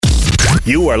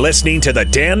You are listening to the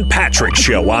Dan Patrick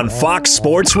Show on Fox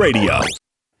Sports Radio.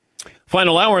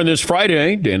 Final hour on this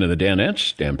Friday, Dan and the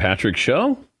Danettes, Dan Patrick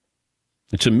Show.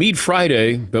 It's a meat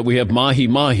Friday, but we have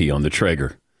mahi-mahi on the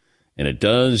Traeger, and it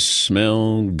does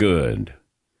smell good.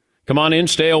 Come on in,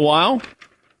 stay a while.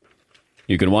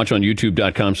 You can watch on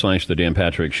youtube.com/The Dan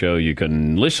Patrick Show. You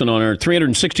can listen on our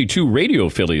 362 radio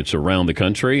affiliates around the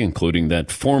country, including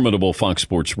that formidable Fox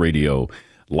Sports Radio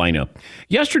lineup.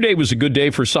 Yesterday was a good day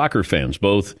for soccer fans,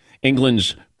 both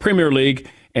England's Premier League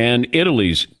and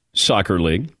Italy's Soccer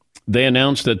League. They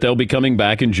announced that they'll be coming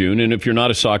back in June, and if you're not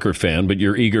a soccer fan, but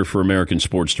you're eager for American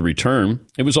sports to return,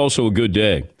 it was also a good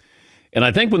day. And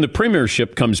I think when the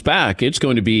Premiership comes back, it's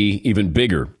going to be even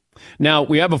bigger. Now,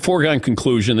 we have a foregone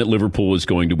conclusion that Liverpool is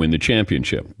going to win the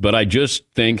championship, but I just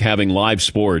think having live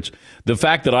sports, the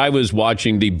fact that I was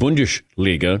watching the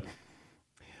Bundesliga,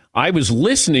 I was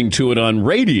listening to it on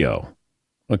radio.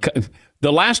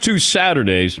 The last two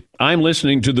Saturdays, I'm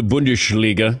listening to the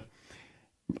Bundesliga.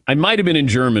 I might have been in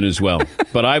German as well,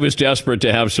 but I was desperate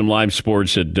to have some live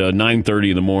sports at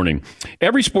 9:30 in the morning.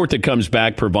 Every sport that comes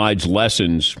back provides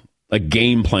lessons, a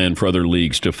game plan for other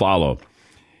leagues to follow.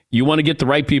 You want to get the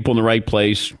right people in the right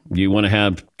place. You want to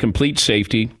have complete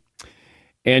safety.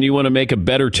 And you want to make a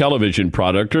better television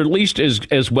product, or at least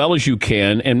as well as you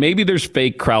can. And maybe there's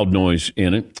fake crowd noise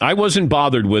in it. I wasn't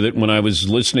bothered with it when I was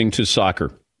listening to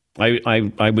soccer.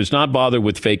 I was not bothered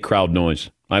with fake crowd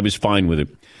noise. I was fine with it.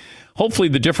 Hopefully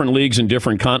the different leagues in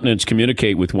different continents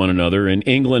communicate with one another. In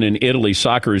England and Italy,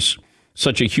 soccer is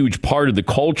such a huge part of the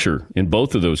culture in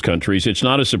both of those countries. It's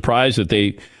not a surprise that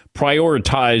they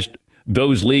prioritized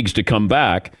those leagues to come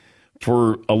back.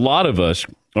 For a lot of us,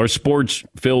 our sports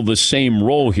fill the same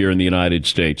role here in the United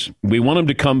States. We want them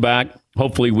to come back.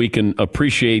 Hopefully we can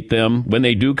appreciate them when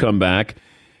they do come back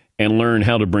and learn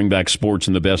how to bring back sports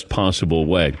in the best possible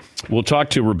way. We'll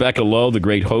talk to Rebecca Lowe, the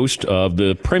great host of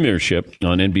the Premiership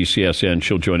on NBCSN.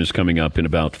 She'll join us coming up in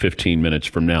about 15 minutes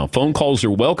from now. Phone calls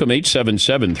are welcome,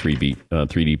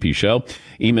 877-3DP Show.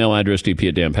 Email address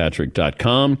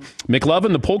dp@danpatrick.com.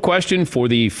 McLovin, the poll question for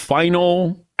the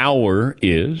final hour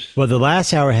is? Well, the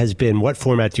last hour has been, what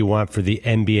format do you want for the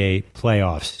NBA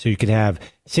playoffs? So you could have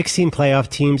 16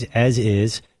 playoff teams as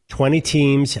is, 20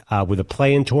 teams with a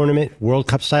play-in tournament, World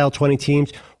Cup-style 20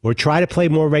 teams, or try to play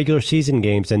more regular season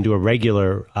games than do a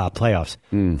regular playoffs.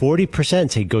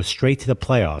 40% say go straight to the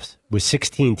playoffs with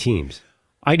 16 teams.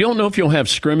 I don't know if you'll have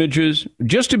scrimmages.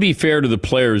 Just to be fair to the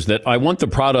players, that I want the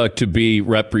product to be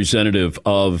representative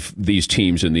of these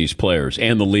teams and these players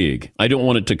and the league. I don't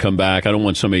want it to come back. I don't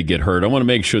want somebody to get hurt. I want to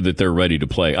make sure that they're ready to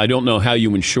play. I don't know how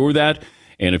you ensure that.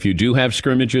 And if you do have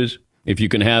scrimmages, if you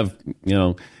can have,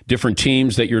 different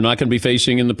teams that you're not going to be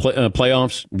facing in the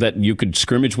playoffs, that you could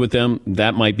scrimmage with them,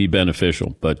 that might be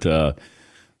beneficial. But I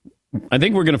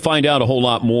think we're going to find out a whole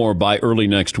lot more by early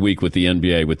next week with the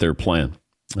NBA, with their plan.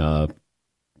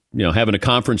 Having a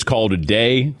conference call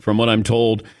today, from what I'm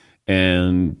told,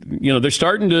 and, they're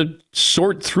starting to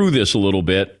sort through this a little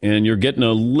bit, and you're getting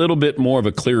a little bit more of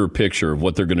a clearer picture of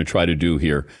what they're going to try to do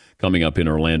here coming up in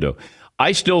Orlando.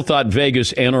 I still thought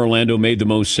Vegas and Orlando made the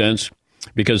most sense,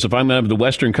 because if I'm going to have the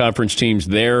Western Conference teams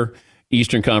there,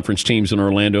 Eastern Conference teams in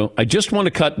Orlando, I just want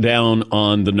to cut down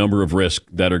on the number of risks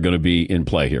that are going to be in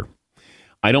play here.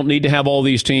 I don't need to have all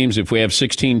these teams. If we have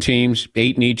 16 teams,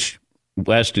 8 in each,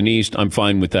 West and East, I'm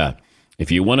fine with that.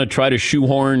 If you want to try to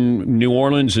shoehorn New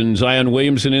Orleans and Zion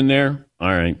Williamson in there,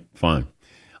 all right, fine.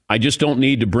 I just don't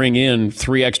need to bring in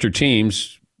 3 extra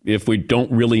teams if we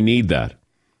don't really need that.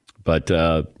 But,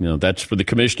 that's for the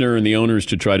commissioner and the owners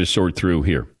to try to sort through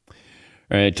here.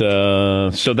 All right,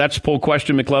 so that's the poll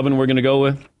question, McLovin, we're going to go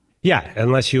with? Yeah,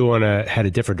 unless you want to head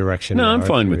a different direction. No, I'm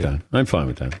fine with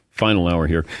that. Final hour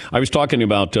here. I was talking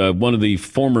about one of the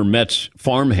former Mets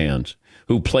farmhands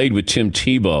who played with Tim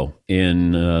Tebow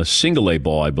in single A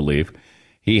ball, I believe.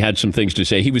 He had some things to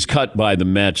say. He was cut by the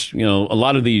Mets. A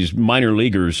lot of these minor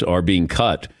leaguers are being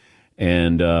cut.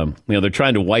 And, they're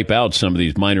trying to wipe out some of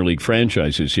these minor league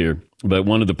franchises here. But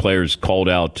one of the players called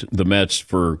out the Mets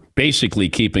for basically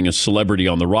keeping a celebrity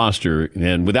on the roster.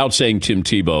 And without saying Tim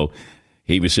Tebow,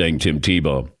 he was saying Tim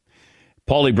Tebow.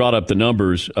 Paulie brought up the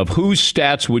numbers of whose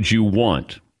stats would you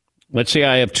want? Let's say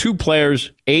I have 2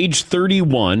 players, age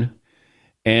 31,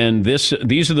 and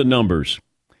these are the numbers.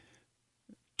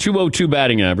 202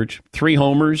 batting average, 3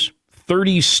 homers,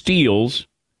 30 steals,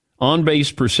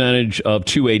 on-base percentage of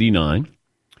 .289,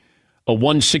 a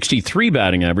 163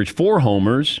 batting average, 4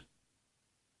 homers,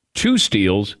 2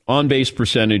 steals, on-base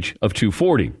percentage of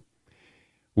 .240.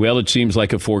 Well, it seems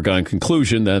like a foregone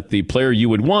conclusion that the player you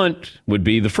would want would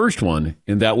be the first one,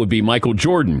 and that would be Michael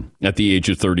Jordan at the age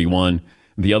of 31.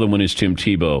 The other one is Tim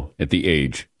Tebow at the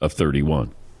age of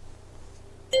 31.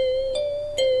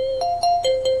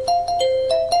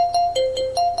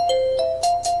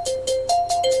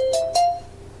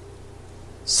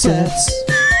 Sets.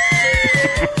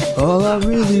 All I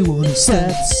really want is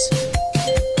sets.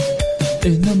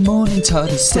 In the morning,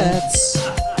 tidy sets.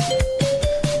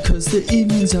 Cause the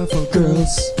evenings are for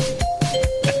girls.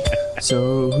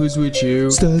 So who's with you?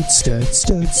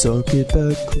 Stats, so get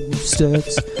back cool.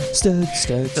 Stats.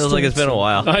 Feels like it's been a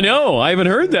while. I know. I haven't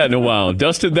heard that in a while.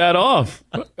 Dusted that off.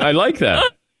 I like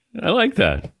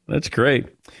that. That's great.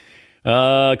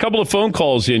 A couple of phone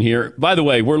calls in here. By the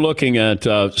way, we're looking at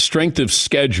strength of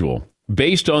schedule.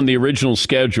 Based on the original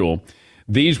schedule,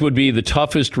 these would be the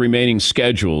toughest remaining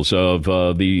schedules of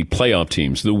the playoff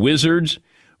teams. The Wizards,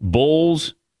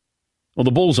 Bulls. Well,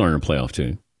 the Bulls aren't a playoff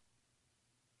team.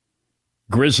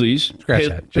 Grizzlies. Scratch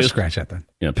that. Just scratch that then.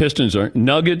 Yeah, Pistons are.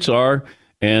 Nuggets are.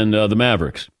 And the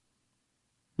Mavericks.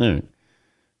 All right.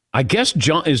 I guess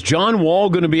is John Wall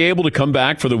going to be able to come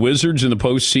back for the Wizards in the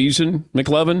postseason,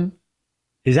 McLevin?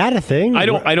 Is that a thing? I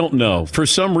don't know. For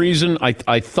some reason,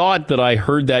 I thought that I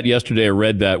heard that yesterday. I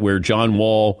read that where John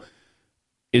Wall,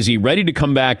 is he ready to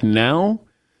come back now?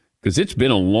 Because it's been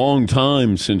a long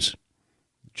time since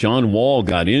John Wall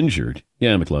got injured.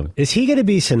 Yeah, McLevin. Is he going to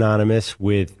be synonymous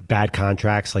with bad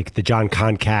contracts like the John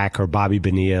Koncak or Bobby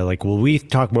Bonilla? Like, will we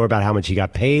talk more about how much he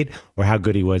got paid or how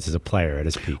good he was as a player at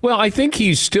his peak? Well, I think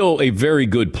he's still a very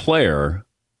good player.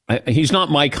 He's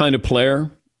not my kind of player,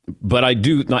 but I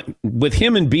do not. With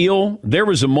him and Beal, there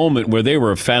was a moment where they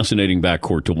were a fascinating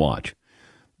backcourt to watch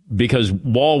because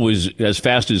Wall was as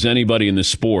fast as anybody in the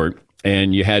sport,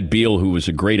 and you had Beal, who was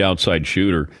a great outside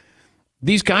shooter.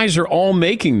 These guys are all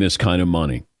making this kind of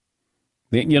money.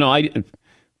 You know,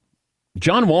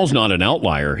 John Wall's not an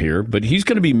outlier here, but he's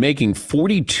going to be making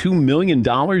 $42 million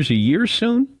a year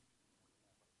soon.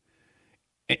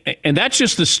 And that's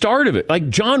just the start of it. Like,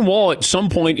 John Wall at some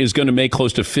point is going to make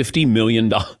close to $50 million.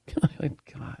 God.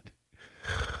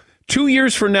 2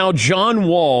 years from now, John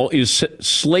Wall is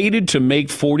slated to make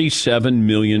 $47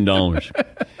 million.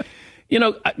 You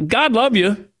know, God love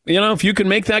you. You know, if you can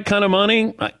make that kind of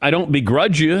money, I don't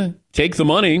begrudge you. Take the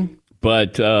money.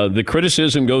 But the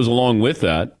criticism goes along with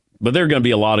that. But there are going to be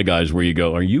a lot of guys where you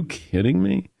go, are you kidding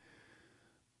me?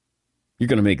 You're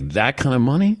going to make that kind of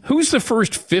money? Who's the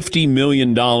first $50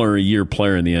 million a year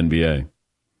player in the NBA?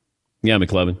 Yeah,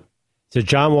 McLevin. So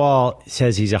John Wall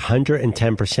says he's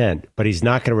 110%, but he's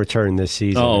not going to return this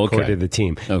season, according to the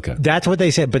team. Okay. That's what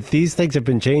they said, but these things have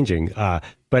been changing.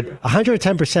 But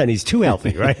 110%, he's too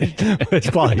healthy, right? That's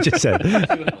Paul just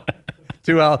said.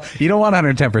 Too well. You don't want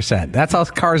 110%. That's how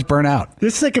cars burn out.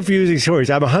 This is a confusing story.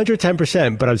 I'm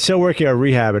 110%, but I'm still working on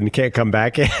rehab and can't come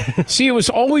back. See, it was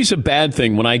always a bad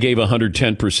thing when I gave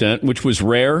 110%, which was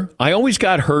rare. I always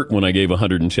got hurt when I gave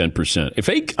 110%.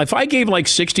 If I gave like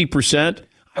 60%,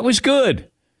 I was good.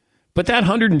 But that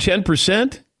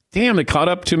 110%, damn, it caught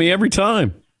up to me every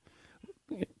time.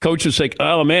 Coach is like,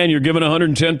 oh, man, you're giving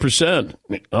 110%.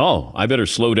 Oh, I better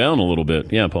slow down a little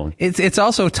bit. Yeah, Paul. It's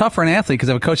also tough for an athlete because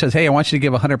if a coach says, hey, I want you to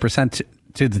give 100%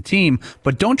 to the team,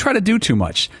 but don't try to do too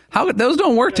much. Those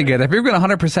don't work together. If you're going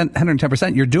 100%,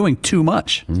 110%, you're doing too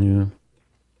much. Yeah.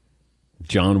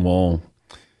 John Wall.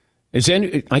 I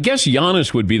guess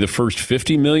Giannis would be the first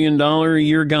 $50 million a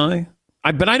year guy.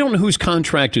 But I don't know whose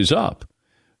contract is up.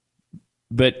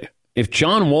 But if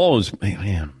John Wall is,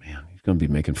 man. He's going to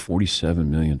be making $47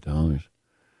 million.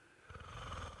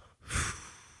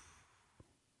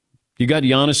 You got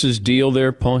Giannis's deal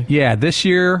there, Paul? Yeah, this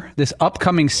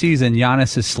upcoming season,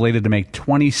 Giannis is slated to make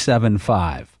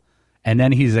 $27.5, and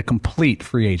then he's a complete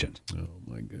free agent. Oh,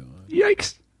 my God.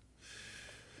 Yikes.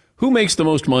 Who makes the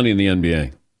most money in the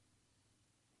NBA?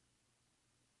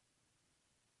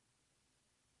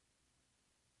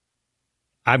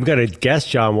 I'm going to guess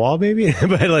John Wall, maybe,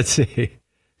 but let's see.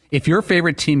 If your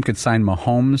favorite team could sign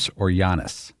Mahomes or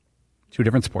Giannis, two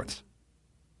different sports,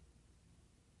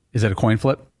 is it a coin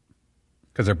flip?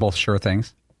 Because they're both sure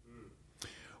things.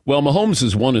 Well, Mahomes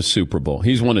has won a Super Bowl.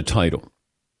 He's won a title.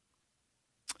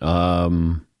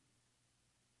 So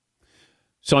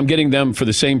I'm getting them for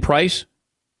the same price?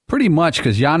 Pretty much,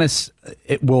 because Giannis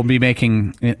will be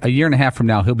making, a year and a half from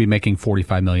now, he'll be making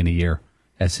 $45 million a year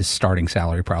as his starting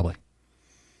salary, probably.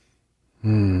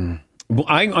 Well,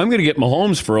 I'm going to get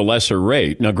Mahomes for a lesser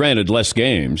rate. Now, granted, less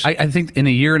games. I think in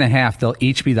a year and a half, they'll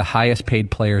each be the highest paid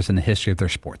players in the history of their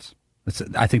sports.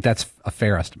 I think that's a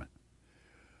fair estimate.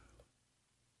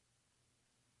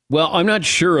 Well, I'm not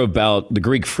sure about the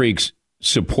Greek Freaks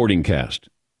supporting cast.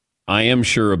 I am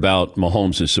sure about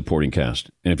Mahomes' supporting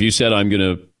cast. And if you said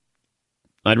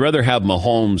I'd rather have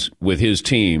Mahomes with his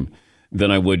team than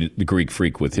I would the Greek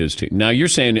Freak with his team. Now, you're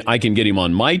saying I can get him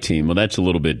on my team. Well, that's a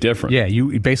little bit different. Yeah,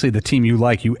 you basically the team you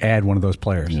like, you add one of those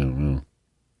players. Yeah.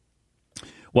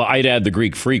 Well, I'd add the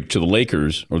Greek Freak to the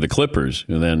Lakers or the Clippers,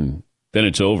 and then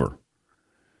it's over.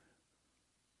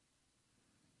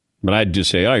 But I'd just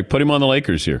say, all right, put him on the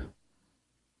Lakers here.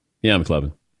 Yeah,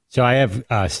 McLevin. So I have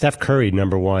Steph Curry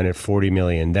number one at $40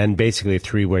 million. Then basically a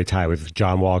three-way tie with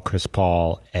John Wall, Chris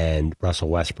Paul, and Russell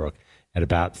Westbrook at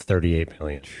about $38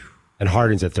 million. And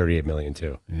Harden's at $38 million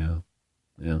too.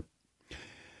 Yeah.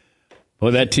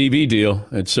 Well, that TV deal,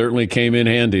 it certainly came in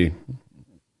handy.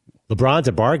 LeBron's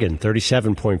a bargain,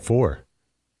 37.4.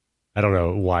 I don't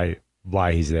know why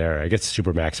he's there. I guess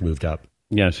Supermax moved up.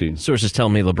 Yeah, see. Sources tell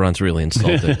me LeBron's really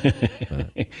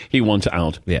insulted. He wants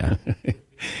out. Yeah.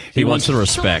 He wants the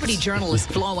respect. Celebrity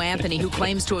journalist Lowe Anthony, who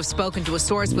claims to have spoken to a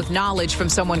source with knowledge from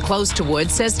someone close to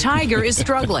Woods, says Tiger is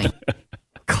struggling.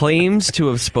 Claims to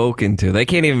have spoken to. They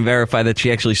can't even verify that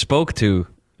she actually spoke to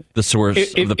the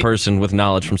source of the person with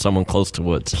knowledge from someone close to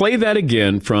Woods. Play that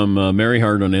again from Mary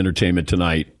Hart on Entertainment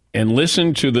Tonight and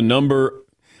listen to the number.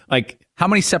 Like, how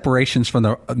many separations from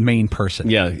the main person?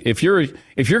 Yeah, if you're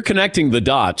connecting the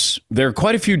dots, there are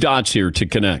quite a few dots here to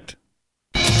connect.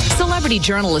 Celebrity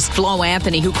journalist Lowe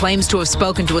Anthony, who claims to have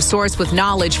spoken to a source with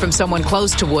knowledge from someone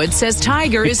close to Woods, says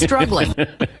Tiger is struggling.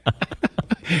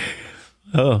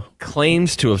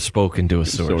 Claims to have spoken to a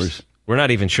source. We're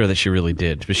not even sure that she really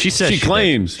did, but she says she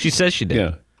claims. She says she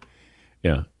did.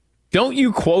 Yeah. Don't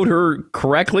you quote her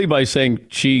correctly by saying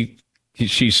she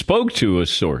spoke to a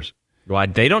source? Well,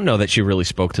 they don't know that she really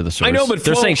spoke to the source. I know, but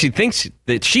they're saying she thinks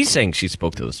that she's saying she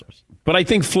spoke to the source. But I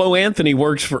think Flo Anthony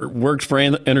works for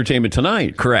Entertainment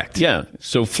Tonight. Correct. Yeah.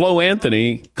 So Flo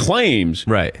Anthony claims.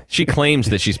 Right. She claims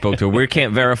that she spoke to her. We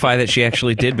can't verify that she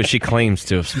actually did, but she claims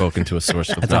to have spoken to a source.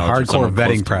 That's a hardcore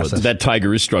vetting process. That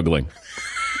Tiger is struggling.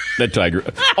 That Tiger.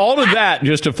 All of that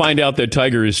just to find out that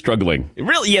Tiger is struggling.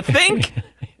 Really? You think?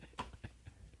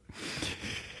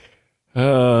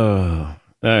 All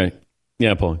right.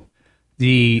 Yeah, Paul.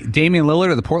 The Damian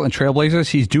Lillard of the Portland Trailblazers,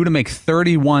 he's due to make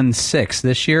 $31.6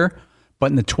 this year,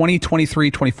 but in the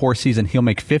 2023-24 season, he'll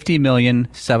make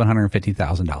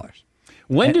 $50,750,000.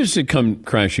 When does it come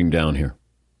crashing down here?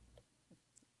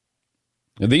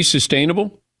 Are these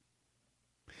sustainable?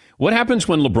 What happens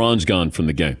when LeBron's gone from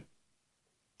the game?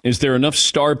 Is there enough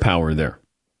star power there?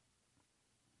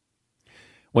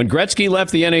 When Gretzky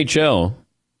left the NHL,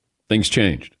 things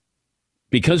changed.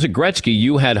 Because of Gretzky,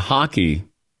 you had hockey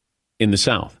in the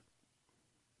South.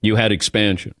 You had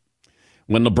expansion.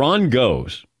 When LeBron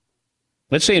goes,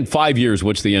 let's say in 5 years,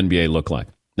 what's the NBA look like?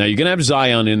 Now, you're going to have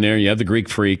Zion in there. You have the Greek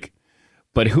Freak.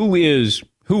 But who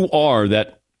are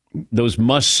those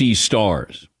must-see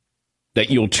stars that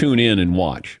you'll tune in and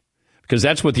watch? Because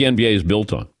that's what the NBA is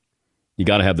built on. You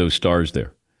got to have those stars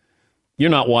there. You're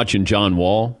not watching John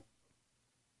Wall.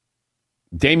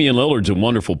 Damian Lillard's a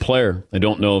wonderful player. I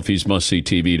don't know if he's must-see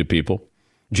TV to people.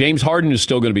 James Harden is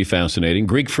still going to be fascinating.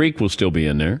 Greek Freak will still be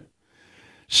in there.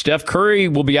 Steph Curry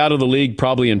will be out of the league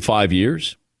probably in 5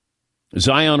 years.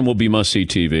 Zion will be must-see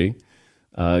TV.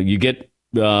 You get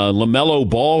LaMelo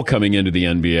Ball coming into the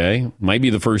NBA. Might be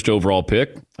the first overall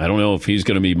pick. I don't know if he's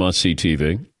going to be must-see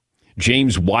TV.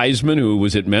 James Wiseman, who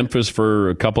was at Memphis for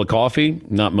a cup of coffee,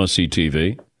 not must-see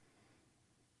TV.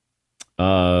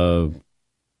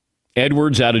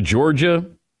 Edwards out of Georgia,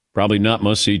 probably not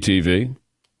must-see TV.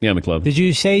 Yeah, McLeod. Did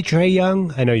you say Trae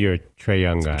Young? I know you're a Trae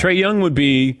Young guy. Trae Young would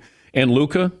be, and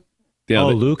Luka. Yeah,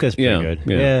 Luka's pretty good.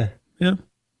 Yeah.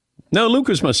 No,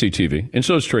 Luka's must-see TV, and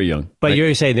so is Trae Young. But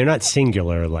you're saying they're not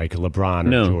singular like LeBron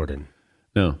or Jordan.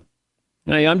 No.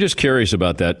 Hey, I'm just curious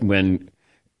about that. When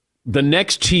the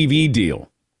next TV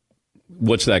deal,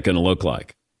 what's that going to look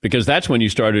like? Because that's when you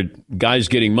started guys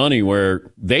getting money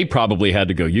where they probably had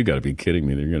to go, you got to be kidding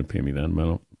me. They're going to pay me that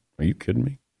amount. Are you kidding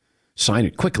me? Sign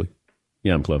it quickly.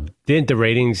 Yeah, I'm clubbing. Didn't the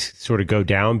ratings sort of go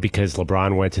down because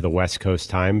LeBron went to the West Coast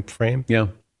time frame? Yeah.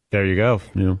 There you go.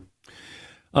 Yeah.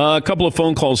 A couple of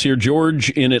phone calls here.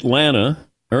 George in Arizona.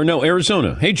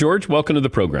 Hey, George, welcome to the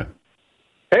program.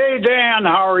 Hey, Dan,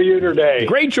 how are you today?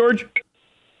 Great, George.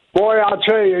 Boy, I'll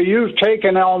tell you, you've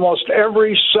taken almost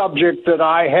every subject that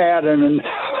I had, and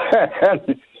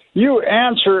you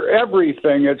answer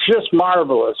everything. It's just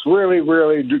marvelous. Really,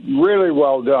 really, really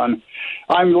well done.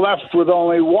 I'm left with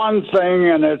only one thing,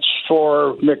 and it's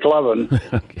for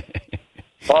McLevin. Okay.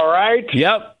 All right?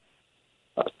 Yep.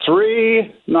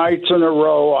 3 nights in a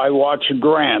row, I watched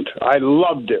Grant. I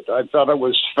loved it. I thought it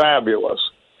was fabulous.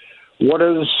 What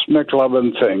does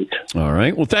McLevin think? All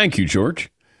right. Well, thank you, George.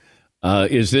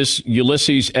 Is this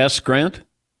Ulysses S. Grant?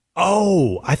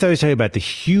 Oh, I thought you were talking about the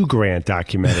Hugh Grant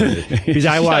documentary. Because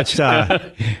I watched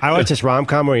this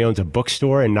rom-com where he owns a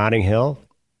bookstore in Notting Hill.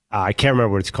 I can't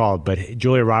remember what it's called, but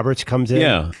Julia Roberts comes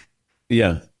in.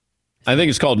 Yeah. I think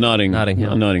it's called Notting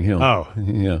Hill. Notting Hill. Oh.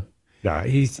 Yeah. No,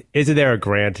 isn't there a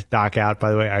Grant doc out,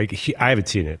 by the way? I haven't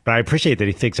seen it, but I appreciate that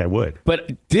he thinks I would.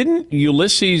 But didn't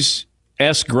Ulysses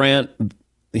S. Grant,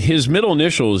 his middle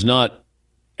initial is not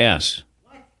S?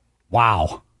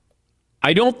 Wow.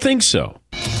 I don't think so.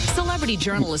 Celebrity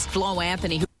journalist Lowe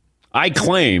Anthony. I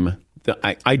claim that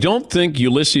I don't think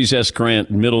Ulysses S.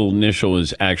 Grant middle initial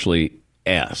is actually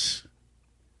S.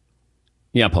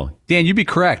 Yeah, Paul. Dan, you'd be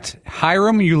correct.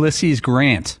 Hiram Ulysses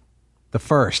Grant, the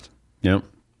first. Yep.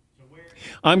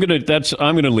 I'm gonna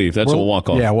leave. That's a walk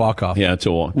off. Yeah, walk off. Yeah, it's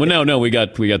a walk. Well, no, we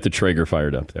got the Traeger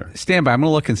fired up there. Stand by. I'm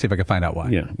gonna look and see if I can find out why.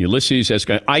 Yeah, Ulysses S.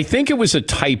 Grant. I think it was a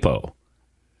typo.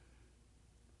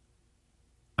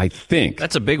 I think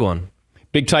That's a big one.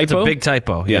 Big typo. It's a big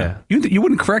typo. Yeah. You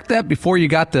wouldn't correct that before you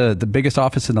got the biggest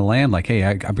office in the land? Like, hey,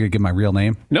 I'm gonna give my real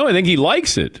name. No, I think he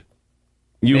likes it.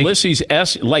 Ulysses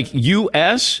S. Like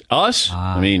U.S. Us.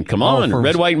 I mean, come on, for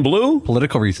red, white, and blue.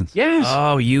 Political reasons. Yes.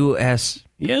 Oh, U.S.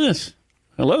 Yes.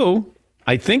 Hello.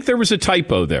 I think there was a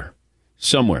typo there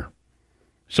somewhere.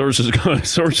 Sources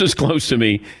close to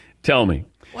me tell me.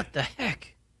 What the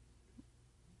heck?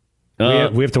 We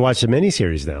have to watch the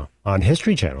miniseries now on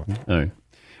History Channel. All right.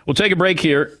 We'll take a break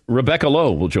here. Rebecca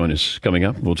Lowe will join us coming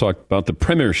up. We'll talk about the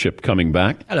Premiership coming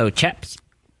back. Hello, chaps.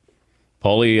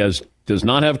 Paulie does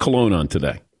not have cologne on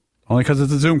today. Only because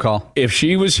it's a Zoom call. If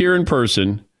she was here in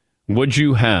person, would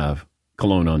you have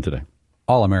cologne on today?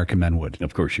 All American men would.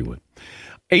 Of course you would.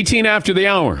 18 after the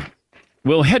hour.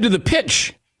 We'll head to the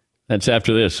pitch. That's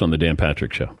after this on The Dan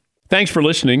Patrick Show. Thanks for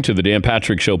listening to The Dan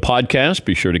Patrick Show podcast.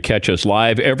 Be sure to catch us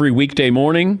live every weekday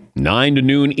morning, 9 to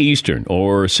noon Eastern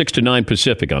or 6 to 9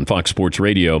 Pacific on Fox Sports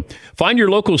Radio. Find your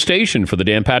local station for The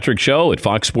Dan Patrick Show at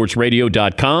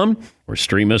foxsportsradio.com or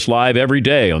stream us live every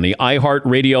day on the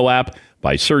iHeartRadio app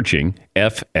by searching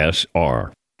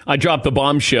FSR. I dropped the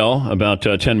bombshell about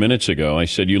 10 minutes ago. I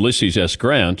said Ulysses S.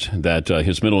 Grant, that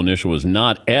his middle initial was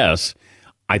not S.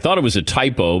 I thought it was a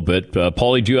typo, but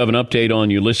Paulie, do you have an update on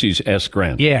Ulysses S.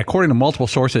 Grant? Yeah, according to multiple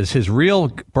sources, his real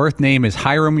birth name is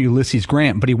Hiram Ulysses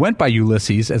Grant, but he went by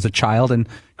Ulysses as a child and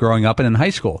growing up and in high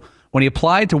school. When he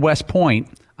applied to West Point,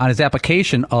 on his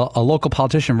application, a local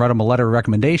politician wrote him a letter of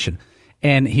recommendation,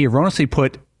 and he erroneously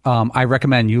put, I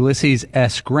recommend Ulysses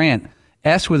S. Grant.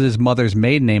 S was his mother's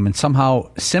maiden name, and somehow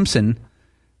Simpson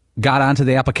got onto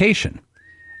the application.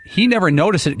 He never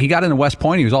noticed it. He got into West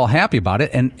Point. He was all happy about it,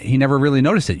 and he never really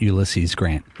noticed it, Ulysses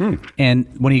Grant. And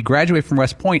when he graduated from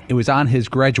West Point, it was on his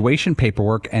graduation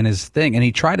paperwork and his thing, and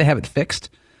he tried to have it fixed,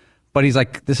 but he's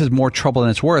like, this is more trouble than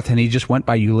it's worth, and he just went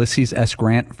by Ulysses S.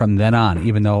 Grant from then on,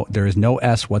 even though there is no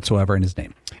S whatsoever in his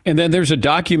name. And then there's a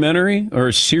documentary or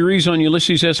a series on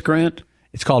Ulysses S. Grant?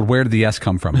 It's called Where Did the S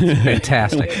Come From? It's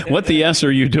fantastic. What the S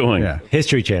are you doing? Yeah.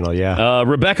 History Channel, yeah.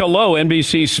 Rebecca Lowe,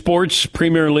 NBC Sports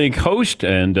Premier League host,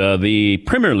 and the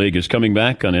Premier League is coming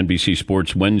back on NBC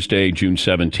Sports Wednesday, June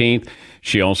 17th.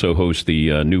 She also hosts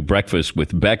the new Breakfast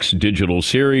with Bex digital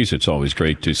series. It's always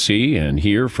great to see and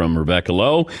hear from Rebecca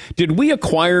Lowe. Did we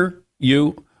acquire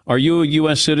you? Are you a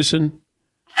U.S. citizen?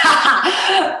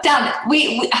 Damn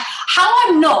it. How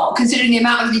I'm not, considering the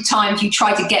amount of times you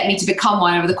tried to get me to become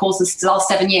one over the course of the last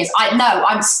 7 years.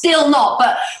 I'm still not,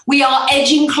 but we are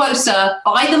edging closer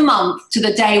by the month to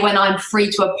the day when I'm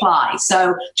free to apply.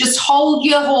 So just hold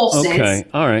your horses. Okay,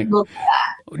 all right.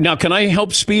 Now, can I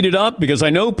help speed it up? Because I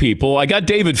know people. I got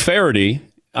David Faraday.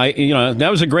 That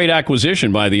was a great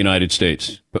acquisition by the United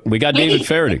States. But we got David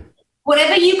Faraday.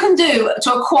 Whatever you can do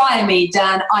to acquire me,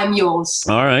 Dan, I'm yours.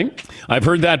 All right. I've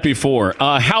heard that before.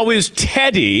 How is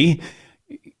Teddy,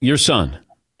 your son?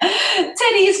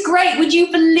 Teddy is great. Would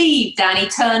you believe, Dan, he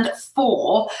turned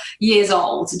 4 years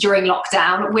old during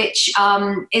lockdown, which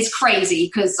is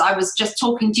crazy because I was just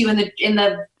talking to you in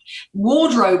the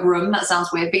wardrobe room. That sounds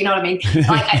weird, but you know what I mean. It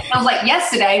sounds like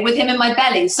yesterday with him in my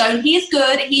belly. So he is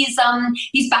good. He's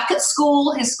back at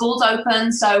school. His school's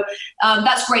open, so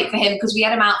that's great for him because we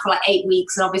had him out for like 8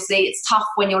 weeks, and obviously it's tough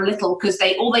when you're little because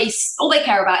all they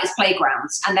care about is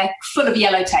playgrounds, and they're full of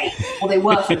yellow tape, or they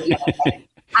were full of yellow tape.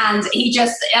 And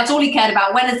that's all he cared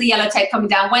about. When is the yellow tape coming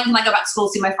down? When can I go back to school,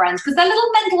 see my friends? Because their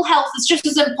little mental health is just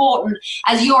as important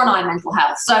as your and I mental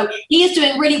health. So he is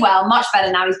doing really well, much better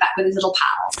now he's back with his little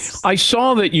pals. I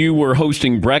saw that you were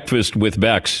hosting Breakfast with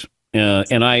Bex,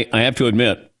 and I have to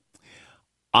admit,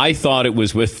 I thought it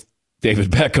was with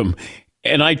David Beckham.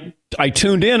 And I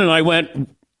tuned in and I went,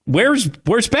 where's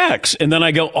Bex? And then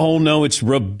I go, oh no, it's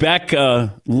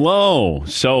Rebecca Lowe.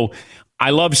 So I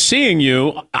love seeing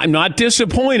you. I'm not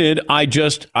disappointed.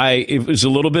 It was a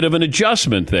little bit of an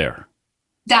adjustment there.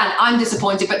 Dan, I'm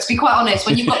disappointed, but to be quite honest,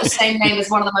 when you've got the same name as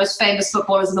one of the most famous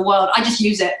footballers in the world, I just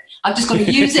use it. I've just got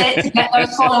to use it to get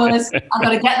those followers. I've got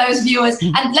to get those viewers.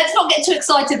 And let's not get too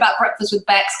excited about Breakfast with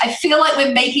Bex. I feel like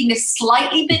we're making this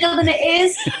slightly bigger than it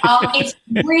is. It's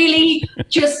really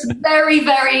just very,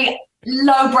 very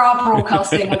lowbrow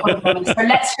broadcasting. So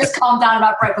let's just calm down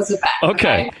about Breakfast with Bex.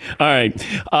 Okay. All right.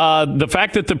 The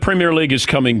fact that the Premier League is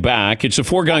coming back, it's a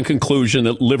foregone conclusion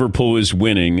that Liverpool is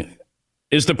winning.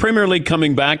 Is the Premier League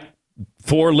coming back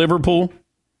for Liverpool?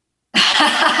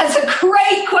 That's a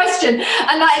great question,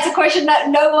 and that is a question that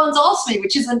no one's asked me,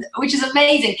 which is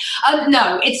amazing.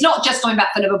 No, it's not just coming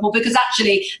back for Liverpool, because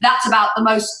actually that's about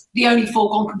the only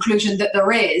foregone conclusion that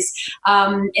there is,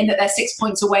 in that they're 6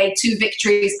 points away, 2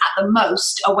 victories at the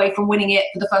most away from winning it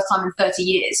for the first time in 30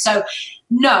 years. So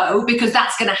no, because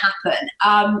that's going to happen.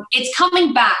 It's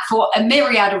coming back for a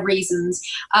myriad of reasons.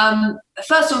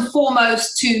 First and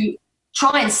foremost, to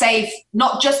try and save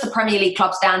not just the Premier League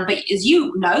clubs, Dan, but as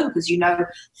you know, because you know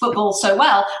football so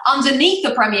well, underneath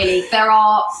the Premier League, there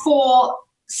are 4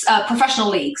 professional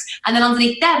leagues. And then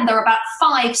underneath them, there are about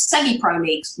 5 semi-pro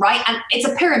leagues, right? And it's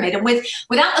a pyramid. And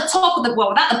without the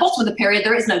bottom of the pyramid,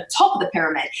 there is no top of the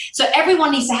pyramid. So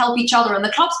everyone needs to help each other. And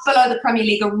the clubs below the Premier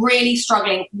League are really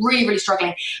struggling, really, really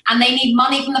struggling. And they need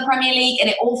money from the Premier League, and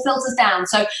it all filters down.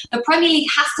 So the Premier League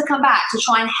has to come back to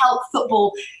try and help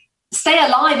football stay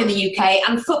alive in the UK.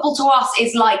 And football to us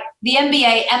is like the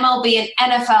NBA, MLB,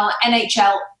 and NFL,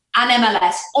 NHL, and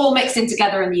MLS all mixed in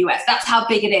together in the US. That's how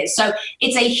big it is. So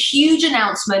it's a huge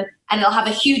announcement, and it'll have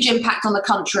a huge impact on the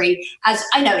country. As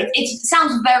I know, it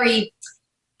sounds very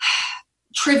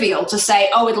trivial to say,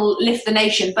 oh, it'll lift the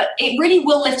nation, but it really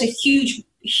will lift a huge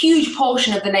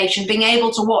portion of the nation being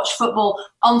able to watch football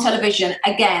on television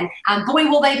again. And boy,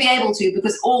 will they be able to,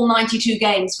 because all 92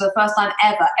 games for the first time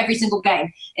ever, every single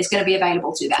game is going to be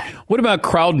available to them. What about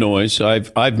crowd noise?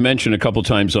 I've mentioned a couple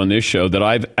times on this show that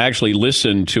I've actually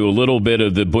listened to a little bit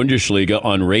of the Bundesliga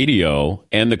on radio,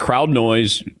 and the crowd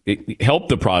noise helped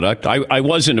the product. I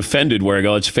wasn't offended where I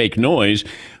go, it's fake noise.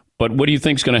 But what do you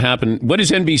think is going to happen? What is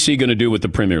NBC going to do with the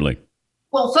Premier League?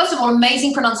 Well, first of all,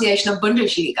 amazing pronunciation of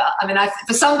Bundesliga. I mean,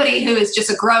 for somebody who is just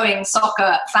a growing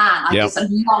soccer fan, I just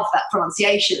love that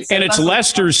pronunciation. So, and it's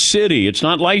Leicester City. It's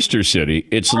not Leicester City.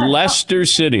 It's Leicester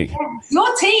City.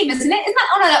 Your team, isn't it? Isn't that?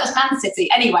 Oh, no, that was Man City.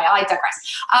 Anyway, I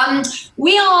digress.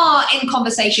 We are in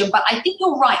conversation, but I think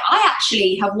you're right. I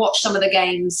actually have watched some of the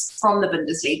games from the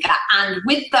Bundesliga, and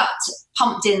with that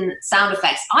pumped in sound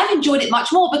effects, I've enjoyed it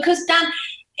much more because, Dan,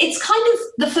 it's kind of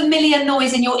the familiar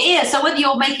noise in your ear. So whether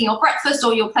you're making your breakfast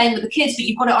or you're playing with the kids, but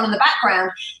you've got it on in the background,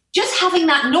 just having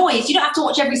that noise, you don't have to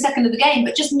watch every second of the game,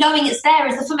 but just knowing it's there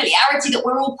is the familiarity that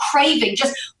we're all craving.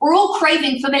 We're all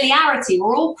craving familiarity.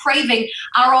 We're all craving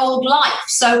our old life.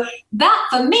 So that,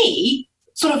 for me,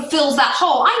 sort of fills that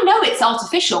hole. I know it's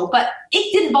artificial, but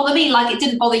it didn't bother me like it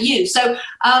didn't bother you. So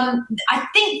I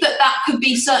think that could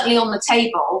be certainly on the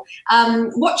table.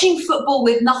 Watching football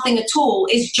with nothing at all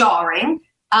is jarring.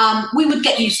 We would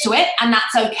get used to it, and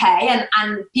that's okay,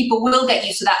 and people will get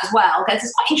used to that as well, because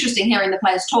it's quite interesting hearing the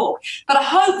players talk. But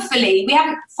hopefully, we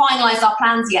haven't finalised our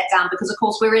plans yet, Dan, because of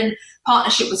course we're in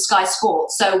partnership with Sky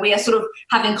Sports, so we are sort of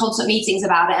having constant meetings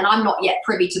about it, and I'm not yet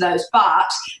privy to those. But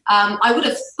I would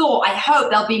have thought, I hope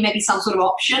there'll be maybe some sort of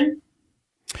option.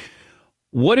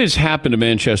 What has happened to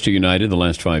Manchester United the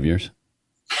last 5 years?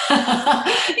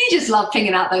 You just love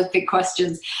pinging out those big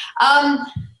questions.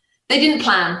 They didn't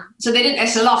plan. So they didn't,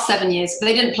 it's the last 7 years, but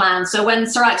they didn't plan. So when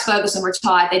Sir Alex Ferguson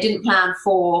retired, they didn't plan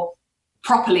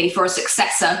properly for a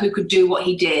successor who could do what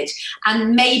he did.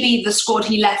 And maybe the squad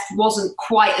he left wasn't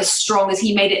quite as strong as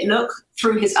he made it look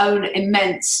through his own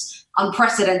immense,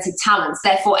 unprecedented talents.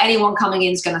 Therefore, anyone coming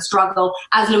in is going to struggle,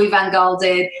 as Louis van Gaal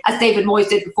did, as David Moyes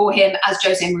did before him, as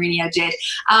Jose Mourinho did.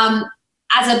 As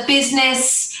a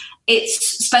business,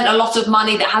 it's spent a lot of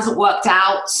money that hasn't worked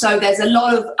out. So there's a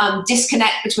lot of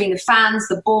disconnect between the fans,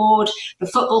 the board, the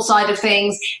football side of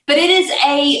things. But it is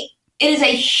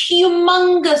a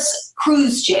humongous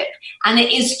cruise ship, and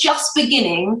it is just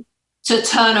beginning to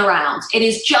turn around. It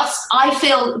is just, I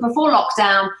feel, before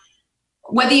lockdown,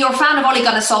 whether you're a fan of Ole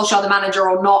Gunnar Solskjaer, the manager,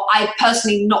 or not, I'm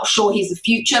personally not sure he's the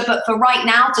future. But for right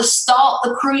now, to start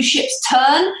the cruise ship's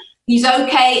turn, he's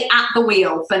okay at the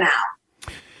wheel for now.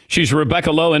 She's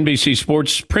Rebecca Lowe, NBC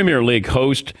Sports Premier League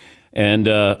host, and,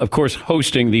 of course,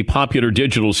 hosting the popular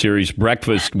digital series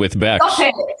Breakfast with Bex. Stop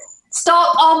it.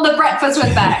 Stop on the Breakfast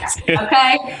with Bex,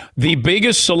 okay? The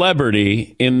biggest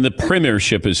celebrity in the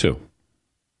Premiership is who?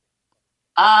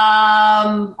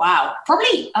 Wow.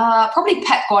 Probably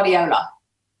Pep Guardiola.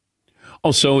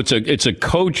 Oh, so it's a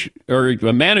coach or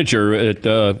a manager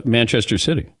at Manchester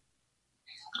City.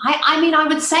 I mean, I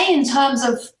would say in terms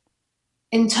of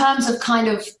kind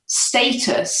of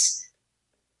status,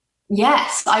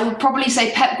 yes, I would probably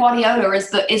say Pep Guardiola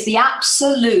is the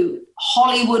absolute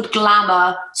Hollywood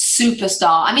glamour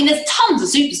superstar. I mean, there's tons of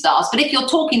superstars, but if you're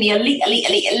talking the elite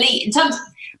in terms of,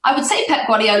 I would say Pep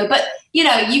Guardiola, but you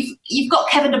know, you've got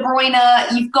Kevin De Bruyne,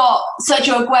 you've got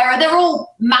Sergio Aguero. They're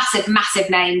all massive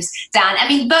names, Dan. I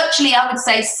mean, virtually, I would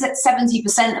say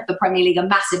 70% of the Premier League are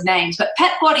massive names. But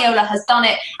Pep Guardiola has done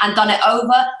it and done it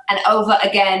over and over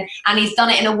again, and he's done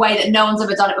it in a way that no one's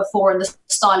ever done it before in the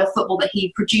style of football that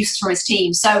he produces for his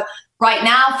team. So right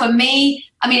now, for me,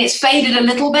 I mean, it's faded a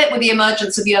little bit with the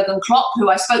emergence of Jurgen Klopp, who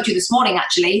I spoke to this morning,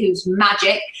 actually, who's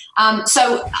magic.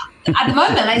 So at the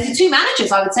moment, there's the two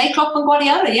managers, I would say, Klopp and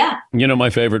Guardiola, yeah. You know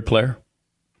my favorite player?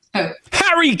 Who?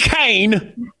 Harry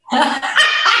Kane! People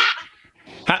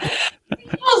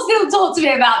still talk to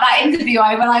me about that interview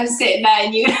when I was sitting there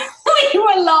and you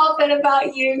were laughing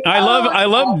about you. I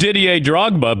love Didier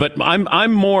Drogba, but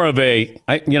I'm more of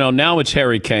now it's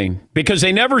Harry Kane because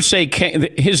they never say Kane.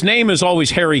 His name is always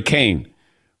Harry Kane.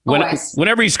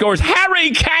 Whenever he scores, Harry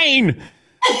Kane.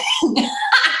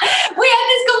 We had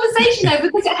this conversation though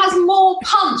because it has more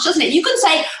punch, doesn't it? You can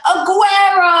say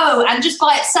Aguero and just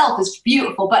by itself is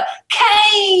beautiful, but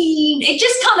Kane, it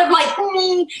just kind of like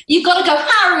you've got to go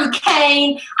Harry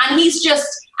Kane, and he's just,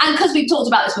 and because we've talked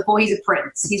about this before, he's a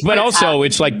prince. But also,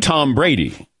 it's like Tom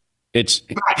Brady. It's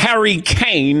right. Harry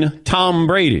Kane, Tom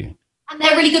Brady, and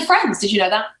they're really good friends. Did you know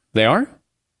that? They are.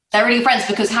 They're really good friends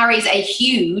because Harry's a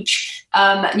huge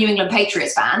New England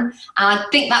Patriots fan. And I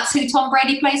think that's who Tom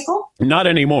Brady plays for. Not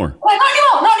anymore. Well,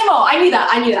 not anymore. I knew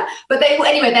that. But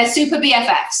they're super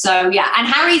BFFs. So, yeah. And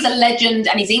Harry's a legend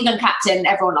and he's England captain.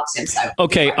 Everyone loves him. So.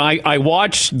 Okay. I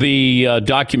watched the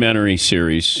documentary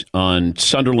series on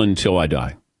Sunderland Till I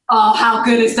Die. Oh, how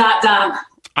good is that, Dan?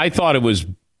 I thought it was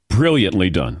brilliantly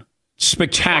done.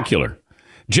 Spectacular.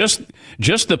 Just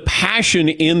the passion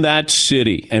in that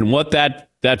city and what that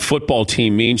football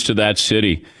team means to that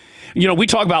city. You know, we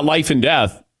talk about life and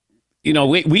death. You know,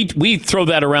 we throw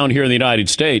that around here in the United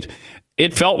States.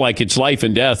 It felt like it's life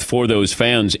and death for those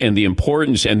fans and the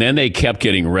importance. And then they kept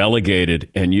getting relegated,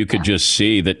 and you could just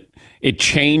see that it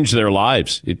changed their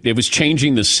lives. It was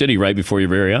changing the city right before your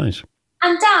very eyes.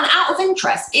 And Dan, out of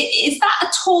interest, is that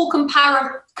at all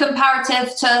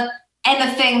comparative to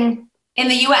anything in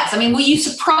the US? I mean, were you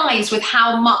surprised with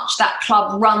how much that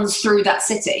club runs through that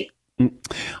city?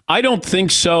 I don't think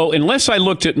so, unless I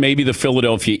looked at maybe the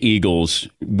Philadelphia Eagles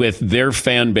with their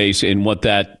fan base and what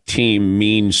that team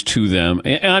means to them.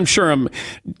 And I'm sure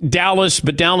Dallas,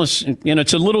 but Dallas,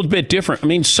 it's a little bit different. I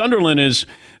mean, Sunderland is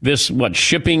this,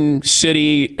 shipping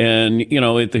city, and,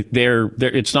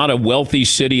 it's not a wealthy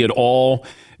city at all.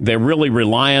 They're really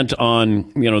reliant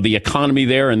on, the economy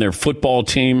there and their football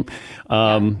team.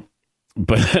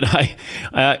 But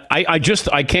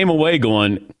I came away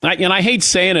going, and I hate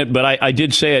saying it, but I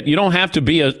did say it. You don't have to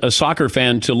be a soccer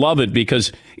fan to love it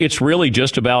because it's really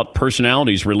just about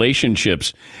personalities,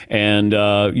 relationships, and,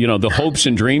 the hopes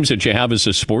and dreams that you have as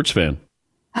a sports fan.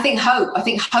 I think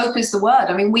hope is the word.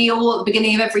 I mean, we all at the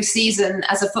beginning of every season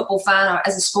as a football fan or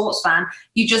as a sports fan,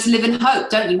 you just live in hope,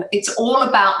 don't you? It's all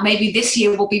about maybe this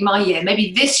year will be my year.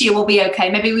 Maybe this year will be okay.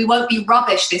 Maybe we won't be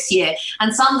rubbish this year.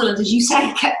 And Sunderland, as you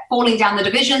say, kept falling down the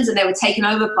divisions and they were taken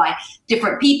over by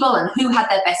different people and who had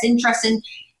their best interests in.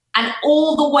 And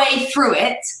all the way through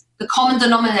it, the common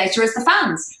denominator is the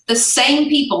fans. The same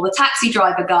people, the taxi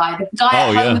driver guy, the guy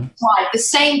at home, the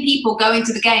same people going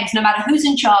to the games, no matter who's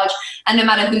in charge and no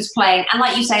matter who's playing. And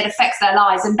like you say, it affects their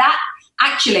lives. And that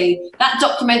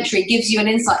documentary gives you an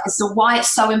insight as to why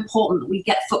it's so important that we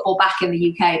get football back in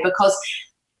the UK, because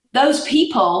those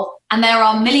people, and there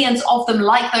are millions of them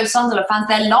like those Sunderland fans,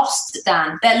 they're lost,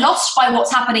 Dan. They're lost by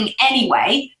what's happening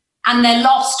anyway, and they're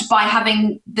lost by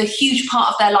having the huge part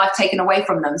of their life taken away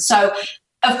from them. So,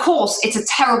 of course, it's a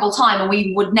terrible time and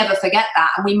we would never forget that,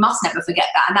 and we must never forget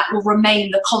that, and that will remain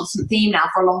the constant theme now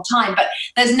for a long time. But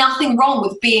there's nothing wrong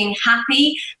with being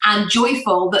happy and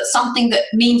joyful that something that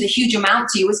means a huge amount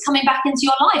to you is coming back into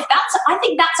your life. I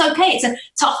think that's okay. It's a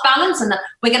tough balance, and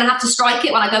we're going to have to strike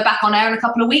it when I go back on air in a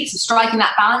couple of weeks, of striking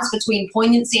that balance between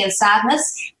poignancy and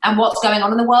sadness and what's going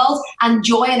on in the world, and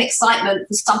joy and excitement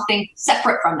for something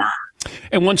separate from that.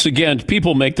 And once again,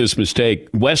 people make this mistake.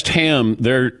 West Ham,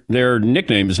 their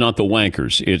nickname is not the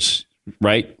Wankers. It's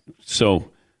right. So,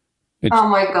 oh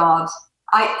my God,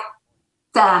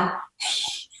 Dan.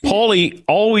 Paulie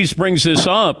always brings this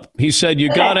up. He said,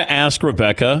 "You got to ask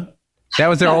Rebecca." That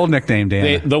was their old nickname,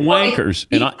 Dan. The Wankers,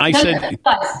 and I said,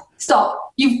 Guys,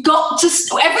 stop. You've got to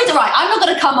right. I'm not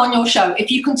going to come on your show if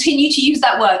you continue to use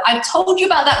that word. I've told you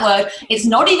about that word. It's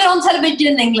not even on television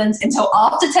in England until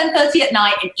after 10:30 at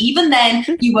night, and even then,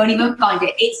 you won't even find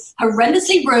it. It's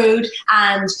horrendously rude,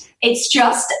 and it's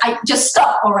just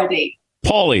stop already.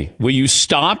 Paulie, will you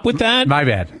stop with that? My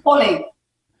bad. Paulie,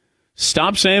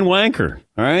 stop saying wanker.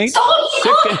 All right.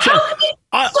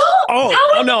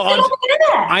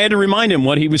 I had to remind him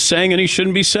what he was saying, and he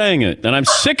shouldn't be saying it. And I'm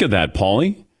sick of that,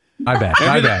 Paulie. My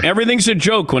bad. Everything's a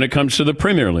joke when it comes to the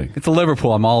Premier League. It's a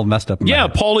Liverpool. I'm all messed up. Yeah,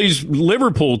 Paulie's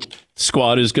Liverpool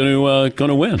squad is going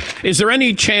to win. Is there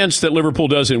any chance that Liverpool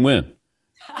doesn't win?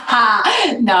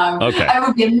 No. Okay.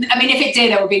 If it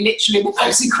did, it would be literally the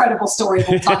most incredible story of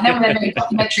all time. Then we'll make a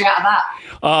documentary out of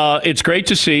that. It's great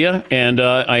to see you, and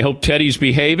I hope Teddy's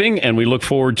behaving, and we look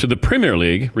forward to the Premier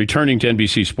League returning to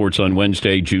NBC Sports on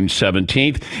Wednesday, June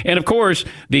 17th. And, of course,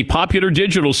 the popular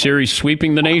digital series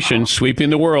Sweeping the Nation, Sweeping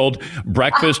the World,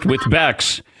 Breakfast with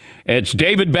Bex. It's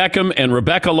David Beckham and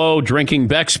Rebecca Lowe drinking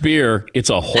Beck's beer. It's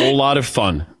a whole lot of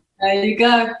fun. There you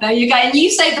go. And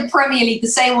you say the Premier League the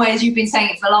same way as you've been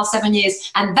saying it for the last 7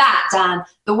 years. And that, Dan,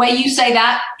 the way you say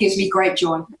that gives me great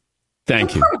joy.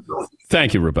 Thank you.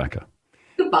 Thank you, Rebecca.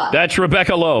 Goodbye. That's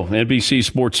Rebecca Lowe, NBC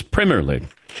Sports Premier League.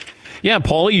 Yeah,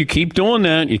 Paulie, you keep doing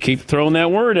that. You keep throwing that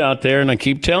word out there, and I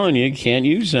keep telling you can't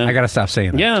use that. I got to stop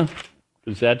saying that. Yeah,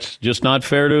 because that's just not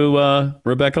fair to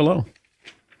Rebecca Lowe.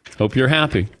 Hope you're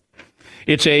happy.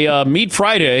 It's a Meat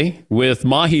Friday with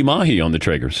mahi-mahi on the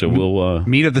Traeger, so we'll...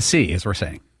 Meat of the sea, as we're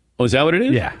saying. Oh, is that what it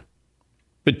is? Yeah.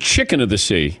 But chicken of the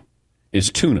sea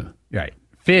is tuna. Right.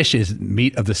 Fish is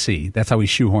meat of the sea. That's how we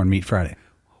shoehorn Meat Friday.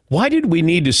 Why did we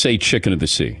need to say chicken of the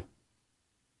sea?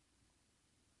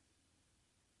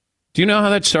 Do you know how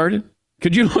that started?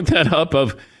 Could you look that up?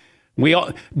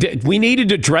 We needed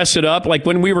to dress it up like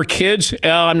when we were kids. Oh,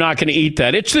 I'm not going to eat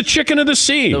that. It's the chicken of the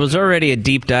sea. There was already a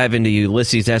deep dive into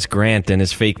Ulysses S. Grant and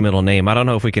his fake middle name. I don't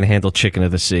know if we can handle chicken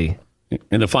of the sea.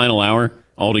 In the final hour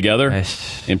altogether?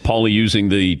 And Paulie using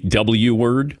the W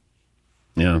word?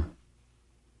 Yeah.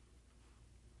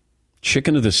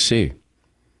 Chicken of the sea.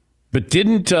 But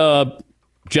didn't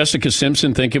Jessica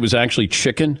Simpson think it was actually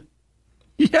chicken?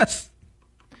 Yes.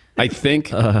 I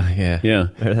think. Yeah.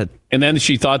 Yeah. And then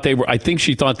she thought they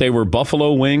were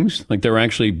buffalo wings. Like they were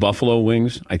actually buffalo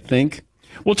wings, I think.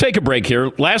 We'll take a break here.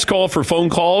 Last call for phone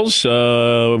calls.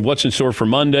 What's in store for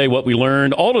Monday, what we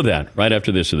learned, all of that right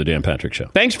after this of the Dan Patrick Show.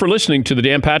 Thanks for listening to the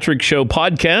Dan Patrick Show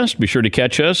podcast. Be sure to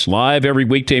catch us live every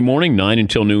weekday morning, 9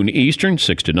 until noon Eastern,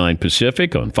 6 to 9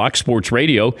 Pacific on Fox Sports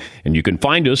Radio. And you can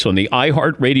find us on the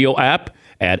iHeartRadio app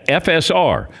at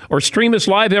FSR or stream us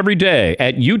live every day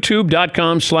at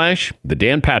youtube.com/The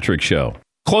Dan Patrick Show.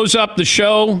 Close up the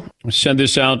show. Send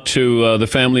this out to the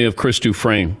family of Chris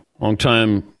Dufresne,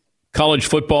 longtime college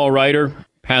football writer,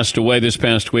 passed away this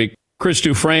past week. Chris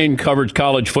Dufresne covered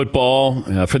college football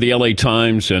for the LA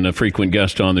Times and a frequent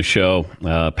guest on the show,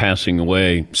 passing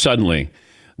away suddenly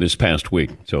this past week.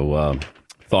 So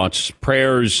thoughts,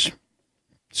 prayers,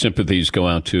 sympathies go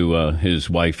out to his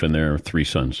wife and their 3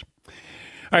 sons.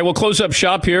 All right, we'll close up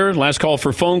shop here. Last call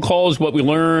for phone calls, what we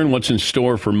learned, what's in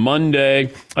store for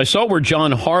Monday. I saw where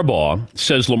John Harbaugh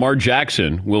says Lamar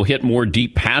Jackson will hit more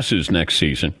deep passes next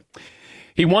season.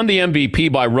 He won the MVP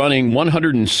by running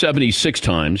 176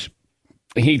 times.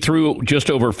 He threw just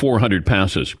over 400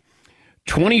 passes.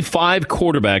 25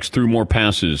 quarterbacks threw more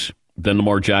passes than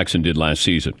Lamar Jackson did last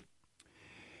season.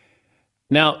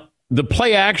 Now, the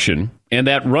play action and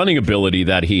that running ability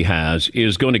that he has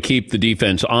is going to keep the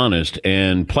defense honest,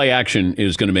 and play action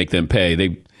is going to make them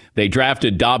pay. They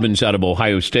drafted Dobbins out of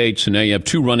Ohio State, so now you have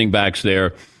 2 running backs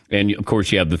there, and of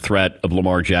course you have the threat of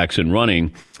Lamar Jackson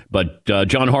running. But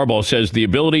John Harbaugh says the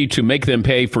ability to make them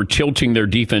pay for tilting their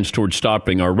defense towards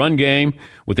stopping our run game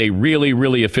with a really,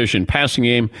 really efficient passing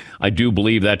game, I do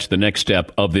believe that's the next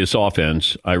step of this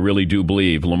offense. I really do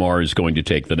believe Lamar is going to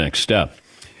take the next step.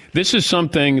 This is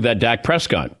something that Dak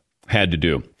Prescott had to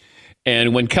do.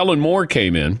 And when Kellen Moore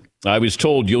came in, I was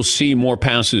told you'll see more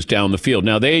passes down the field.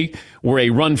 Now, they were a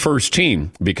run-first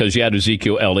team because you had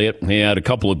Ezekiel Elliott. He had a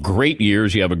couple of great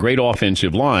years. You have a great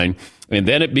offensive line. And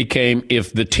then it became,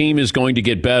 if the team is going to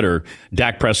get better,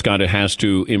 Dak Prescott has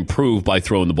to improve by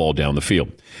throwing the ball down the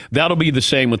field. That'll be the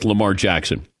same with Lamar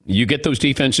Jackson. You get those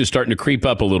defenses starting to creep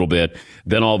up a little bit,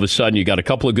 then all of a sudden you got a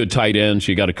couple of good tight ends,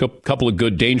 you got a couple of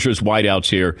good dangerous wideouts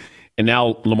here, and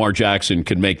now Lamar Jackson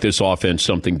can make this offense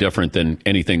something different than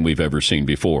anything we've ever seen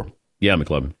before. Yeah,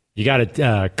 McLovin. You got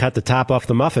to cut the top off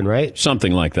the muffin, right?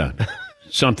 Something like that.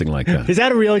 Something like that. Is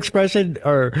that a real expression?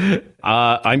 Or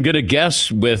I'm going to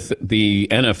guess with the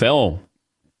NFL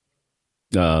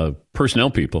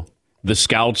personnel people, The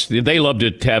scouts, they love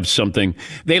to have something.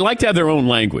 They like to have their own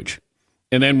language.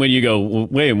 And then when you go, well,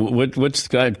 wait, what's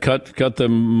cut the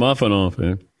muffin off?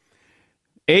 Man?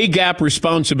 A-gap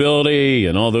responsibility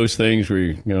and all those things where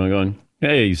you're going,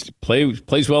 hey, he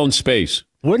plays well in space.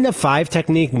 Wouldn't a 5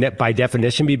 technique by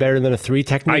definition be better than a 3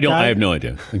 technique? I have no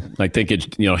idea. I think it's,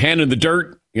 hand in the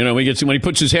dirt. When he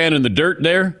puts his hand in the dirt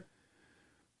there.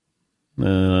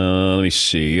 Let me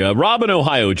see. Rob in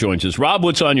Ohio joins us. Rob,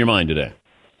 what's on your mind today?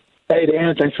 Hey,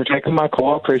 Dan, thanks for taking my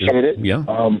call. Appreciate it. Yeah.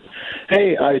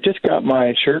 Hey, I just got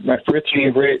my shirt, my Fritzy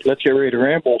Let's Get Ready to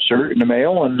Ramble shirt in the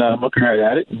mail, and I'm looking right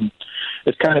at it. And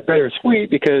it's kind of bittersweet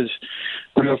because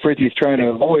I know Fritzy's trying to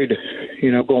avoid,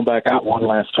 going back out one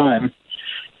last time.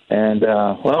 And,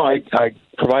 I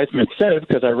provide some incentive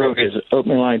because I wrote his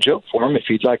opening line joke for him if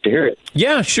you'd like to hear it.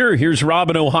 Yeah, sure. Here's Rob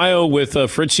in Ohio with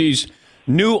Fritzy's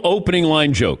new opening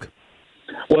line joke.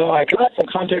 Well, I got some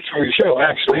context from your show,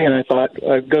 actually, and I thought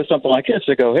I'd go something like this.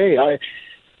 I go, hey, I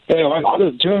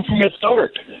was doing from the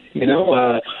start.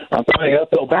 I'm playing an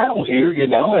uphill battle here,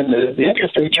 and the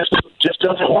industry just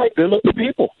doesn't like good-looking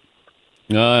people.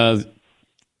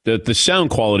 The sound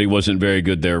quality wasn't very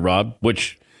good there, Rob,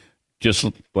 which just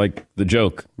like the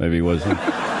joke maybe wasn't.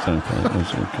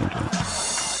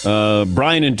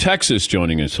 Brian in Texas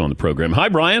joining us on the program. Hi,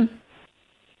 Brian.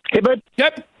 Hey, bud.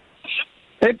 Yep.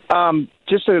 Hey,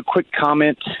 just a quick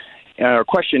comment or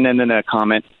question and then a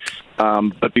comment.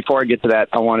 But before I get to that,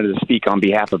 I wanted to speak on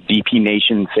behalf of DP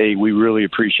Nation, say we really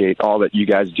appreciate all that you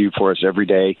guys do for us every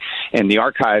day. And the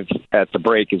archive at the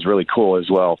break is really cool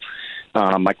as well.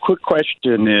 My quick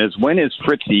question is, when is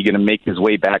Fritzy going to make his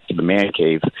way back to the man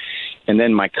cave? And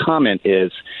then my comment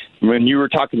is, when you were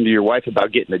talking to your wife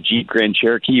about getting the Jeep Grand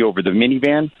Cherokee over the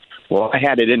minivan, well, I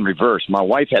had it in reverse. My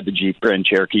wife had the Jeep Grand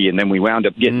Cherokee, and then we wound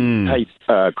up getting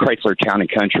Chrysler Town and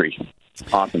Country.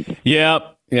 Awesome. Yeah.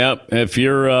 If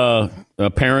you're a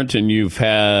parent and you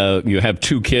have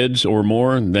 2 kids or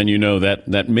more, then you know that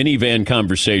minivan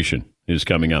conversation is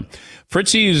coming up.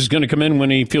 Fritzy is going to come in when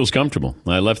he feels comfortable.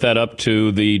 I left that up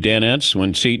to the Danettes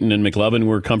when Seton and McLovin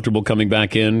were comfortable coming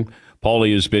back in.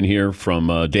 Paulie has been here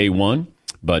from day one,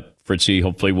 but Fritzy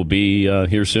hopefully will be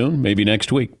here soon, maybe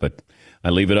next week. But I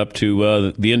leave it up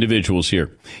to the individuals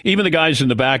here. Even the guys in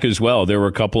the back as well. There were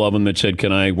a couple of them that said,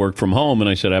 can I work from home? And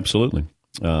I said, absolutely.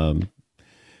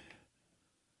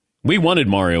 We wanted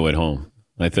Mario at home,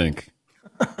 I think.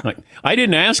 I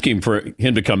didn't ask him for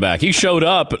him to come back. He showed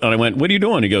up, and I went, what are you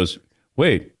doing? He goes,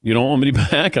 wait, you don't want me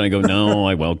back? And I go, no,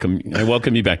 I welcome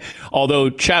you back. Although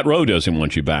Chat Row doesn't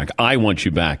want you back. I want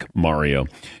you back, Mario.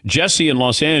 Jesse in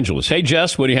Los Angeles. Hey,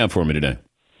 Jess, what do you have for me today?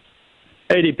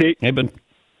 Hey, DP. Hey, Ben.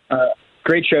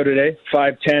 Great show today.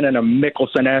 5'10" and a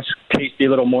Mickelson-esque tasty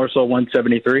little morsel,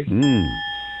 173.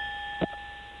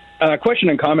 Question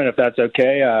and comment, if that's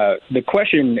okay. The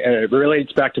question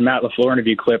relates back to Matt LaFleur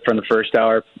interview clip from the first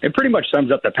hour. It pretty much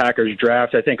sums up the Packers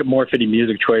draft. I think a more fitting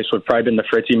music choice would probably been the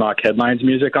Fritzy Mock Headlines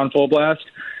music on Full Blast.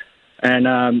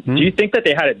 And do you think that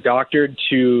they had it doctored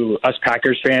to us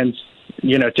Packers fans,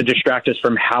 to distract us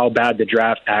from how bad the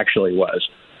draft actually was?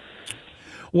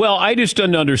 Well, I just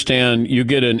didn't understand. You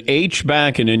get an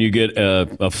H-back and then you get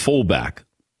a fullback.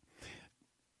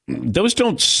 Those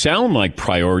don't sound like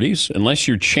priorities unless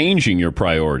you're changing your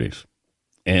priorities.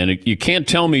 And you can't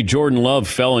tell me Jordan Love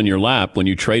fell in your lap when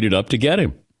you traded up to get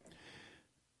him.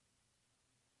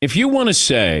 If you want to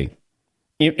say,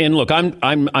 and look,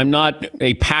 I'm not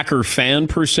a Packer fan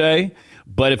per se,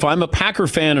 but if I'm a Packer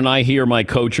fan and I hear my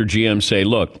coach or GM say,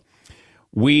 look,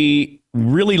 we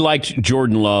really liked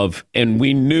Jordan Love and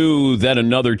we knew that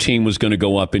another team was going to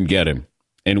go up and get him.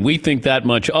 And we think that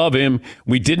much of him.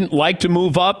 We didn't like to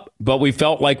move up, but we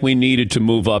felt like we needed to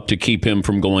move up to keep him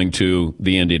from going to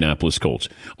the Indianapolis Colts.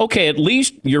 Okay, at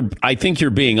least I think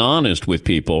you're being honest with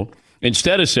people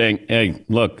instead of saying, hey,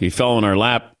 look, he fell in our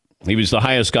lap. He was the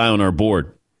highest guy on our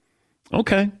board.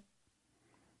 Okay.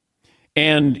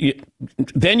 And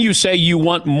then you say you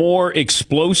want more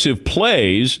explosive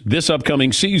plays this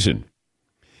upcoming season.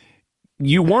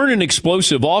 You weren't an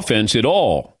explosive offense at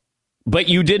all. But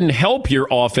you didn't help your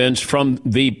offense from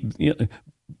the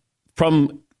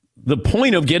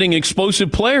point of getting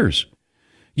explosive players.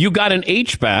 You got an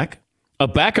H-back, a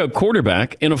backup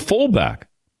quarterback, and a fullback.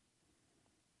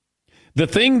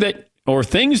 Things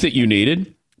that you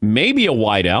needed, maybe a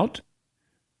wideout,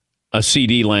 a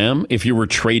CeeDee Lamb, if you were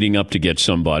trading up to get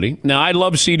somebody. Now, I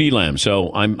love CeeDee Lamb,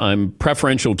 so I'm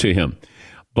preferential to him.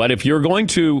 But if you're going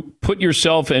to put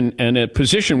yourself in a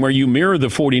position where you mirror the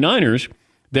 49ers,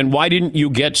 then why didn't you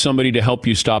get somebody to help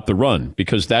you stop the run?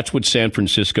 Because that's what San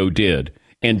Francisco did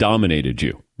and dominated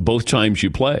you both times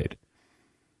you played.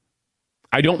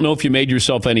 I don't know if you made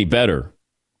yourself any better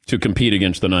to compete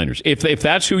against the Niners. If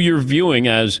that's who you're viewing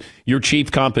as your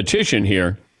chief competition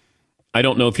here, I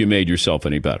don't know if you made yourself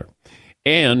any better.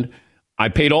 And I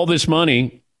paid all this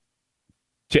money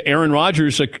to Aaron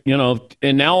Rodgers,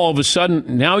 and now all of a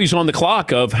sudden, now he's on the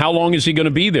clock of how long is he going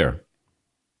to be there?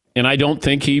 And I don't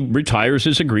think he retires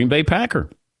as a Green Bay Packer.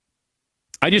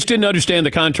 I just didn't understand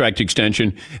the contract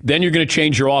extension. Then you're going to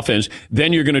change your offense.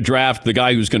 Then you're going to draft the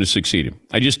guy who's going to succeed him.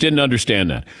 I just didn't understand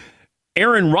that.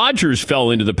 Aaron Rodgers fell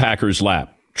into the Packers'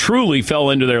 lap, truly fell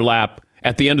into their lap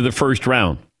at the end of the first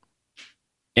round.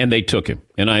 And they took him.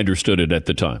 And I understood it at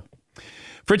the time.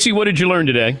 Fritzy, what did you learn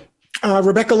today?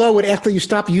 Rebecca Lowe would ask that you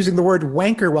stop using the word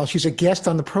wanker while she's a guest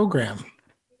on the program.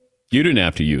 You didn't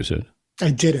have to use it.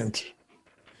 I didn't.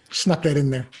 Snuck that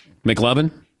in there.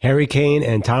 McLovin? Harry Kane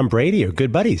and Tom Brady are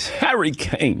good buddies. Harry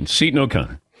Kane. Seton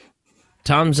O'Connor.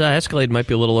 Tom's Escalade might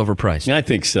be a little overpriced. I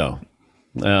think so.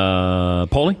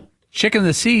 Paulie? Chicken of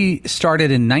the Sea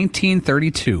started in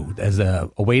 1932 as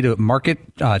a way to market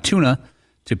tuna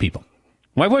to people.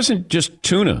 Why wasn't just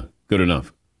tuna good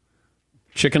enough?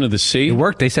 Chicken of the Sea? It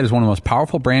worked. They said it's one of the most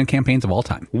powerful brand campaigns of all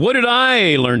time. What did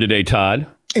I learn today, Todd?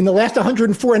 In the last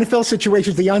 104 NFL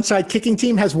situations, the onside kicking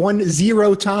team has won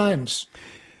 0 times.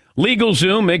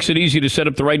 LegalZoom makes it easy to set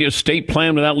up the right estate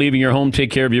plan without leaving your home.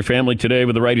 Take care of your family today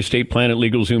with the right estate plan at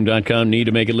LegalZoom.com. Need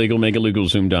to make it legal, make it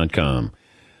LegalZoom.com.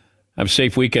 Have a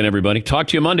safe weekend, everybody. Talk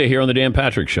to you Monday here on the Dan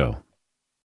Patrick Show.